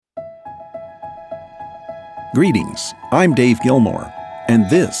Greetings, I'm Dave Gilmore, and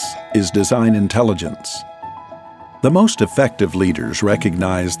this is Design Intelligence. The most effective leaders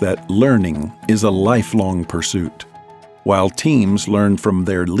recognize that learning is a lifelong pursuit. While teams learn from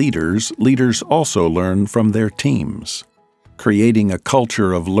their leaders, leaders also learn from their teams. Creating a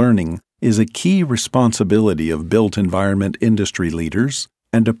culture of learning is a key responsibility of built environment industry leaders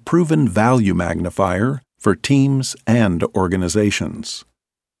and a proven value magnifier for teams and organizations.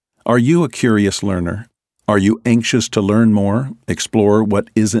 Are you a curious learner? Are you anxious to learn more, explore what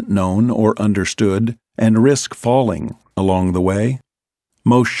isn't known or understood, and risk falling along the way?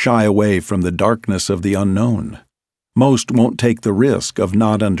 Most shy away from the darkness of the unknown. Most won't take the risk of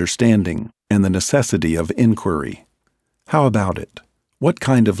not understanding and the necessity of inquiry. How about it? What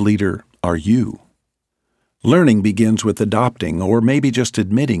kind of leader are you? Learning begins with adopting or maybe just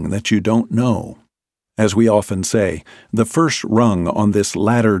admitting that you don't know. As we often say, the first rung on this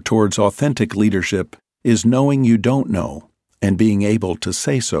ladder towards authentic leadership is knowing you don't know and being able to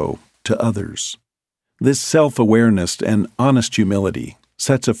say so to others. This self-awareness and honest humility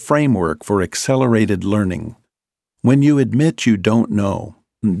sets a framework for accelerated learning. When you admit you don't know,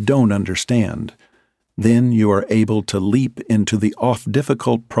 don't understand, then you are able to leap into the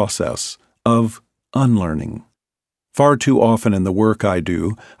oft-difficult process of unlearning. Far too often in the work I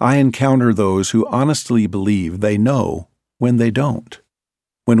do, I encounter those who honestly believe they know when they don't.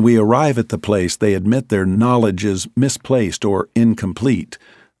 When we arrive at the place they admit their knowledge is misplaced or incomplete,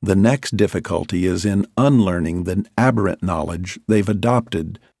 the next difficulty is in unlearning the aberrant knowledge they've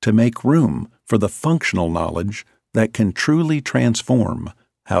adopted to make room for the functional knowledge that can truly transform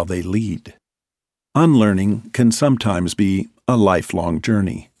how they lead. Unlearning can sometimes be a lifelong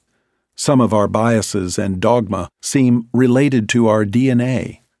journey. Some of our biases and dogma seem related to our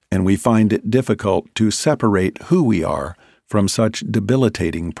DNA, and we find it difficult to separate who we are from such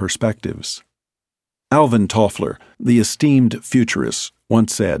debilitating perspectives. Alvin Toffler, the esteemed futurist,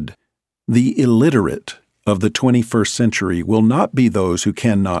 once said, "The illiterate of the 21st century will not be those who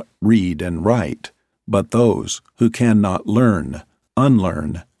cannot read and write, but those who cannot learn,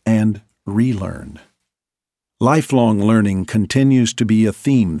 unlearn, and relearn." Lifelong learning continues to be a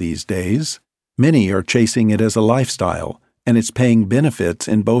theme these days. Many are chasing it as a lifestyle, and it's paying benefits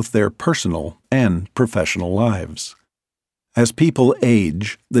in both their personal and professional lives. As people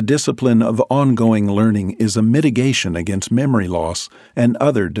age, the discipline of ongoing learning is a mitigation against memory loss and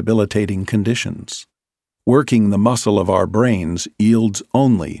other debilitating conditions. Working the muscle of our brains yields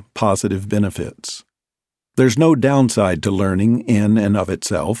only positive benefits. There's no downside to learning in and of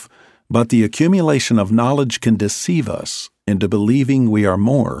itself, but the accumulation of knowledge can deceive us into believing we are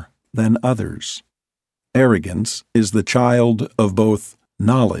more than others. Arrogance is the child of both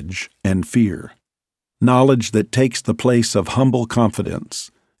knowledge and fear. Knowledge that takes the place of humble confidence,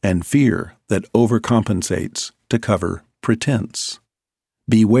 and fear that overcompensates to cover pretense.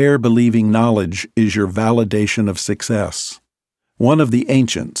 Beware believing knowledge is your validation of success. One of the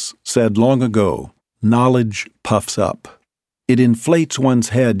ancients said long ago, "Knowledge puffs up." It inflates one's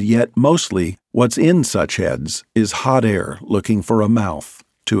head, yet mostly what's in such heads is hot air looking for a mouth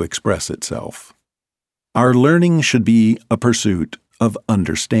to express itself. Our learning should be a pursuit of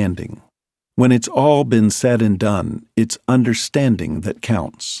understanding. When it's all been said and done, it's understanding that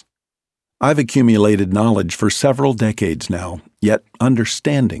counts. I've accumulated knowledge for several decades now, yet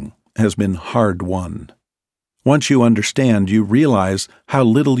understanding has been hard won. Once you understand, you realize how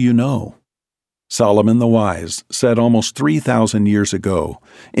little you know. Solomon the Wise said almost 3,000 years ago,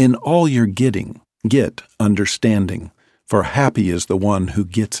 "In all you're getting, get understanding, for happy is the one who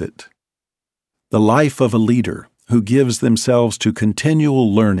gets it." The life of a leader who gives themselves to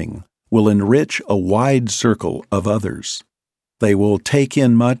continual learning will enrich a wide circle of others. They will take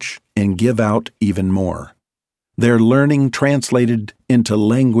in much and give out even more. Their learning translated into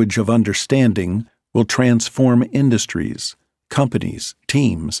language of understanding will transform industries, companies,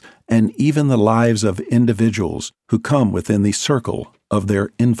 teams, and even the lives of individuals who come within the circle of their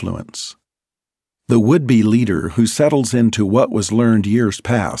influence. The would-be leader who settles into what was learned years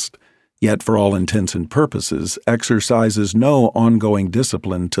past, yet for all intents and purposes exercises no ongoing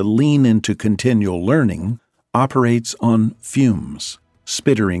discipline to lean into continual learning, operates on fumes,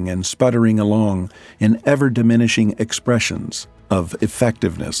 spittering and sputtering along in ever-diminishing expressions of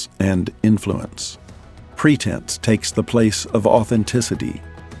effectiveness and influence. Pretense takes the place of authenticity.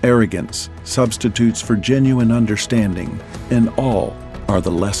 Arrogance substitutes for genuine understanding, and all are the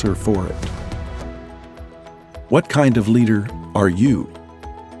lesser for it. What kind of leader are you?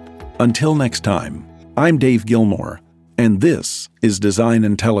 Until next time, I'm Dave Gilmore, and this is Design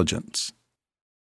Intelligence.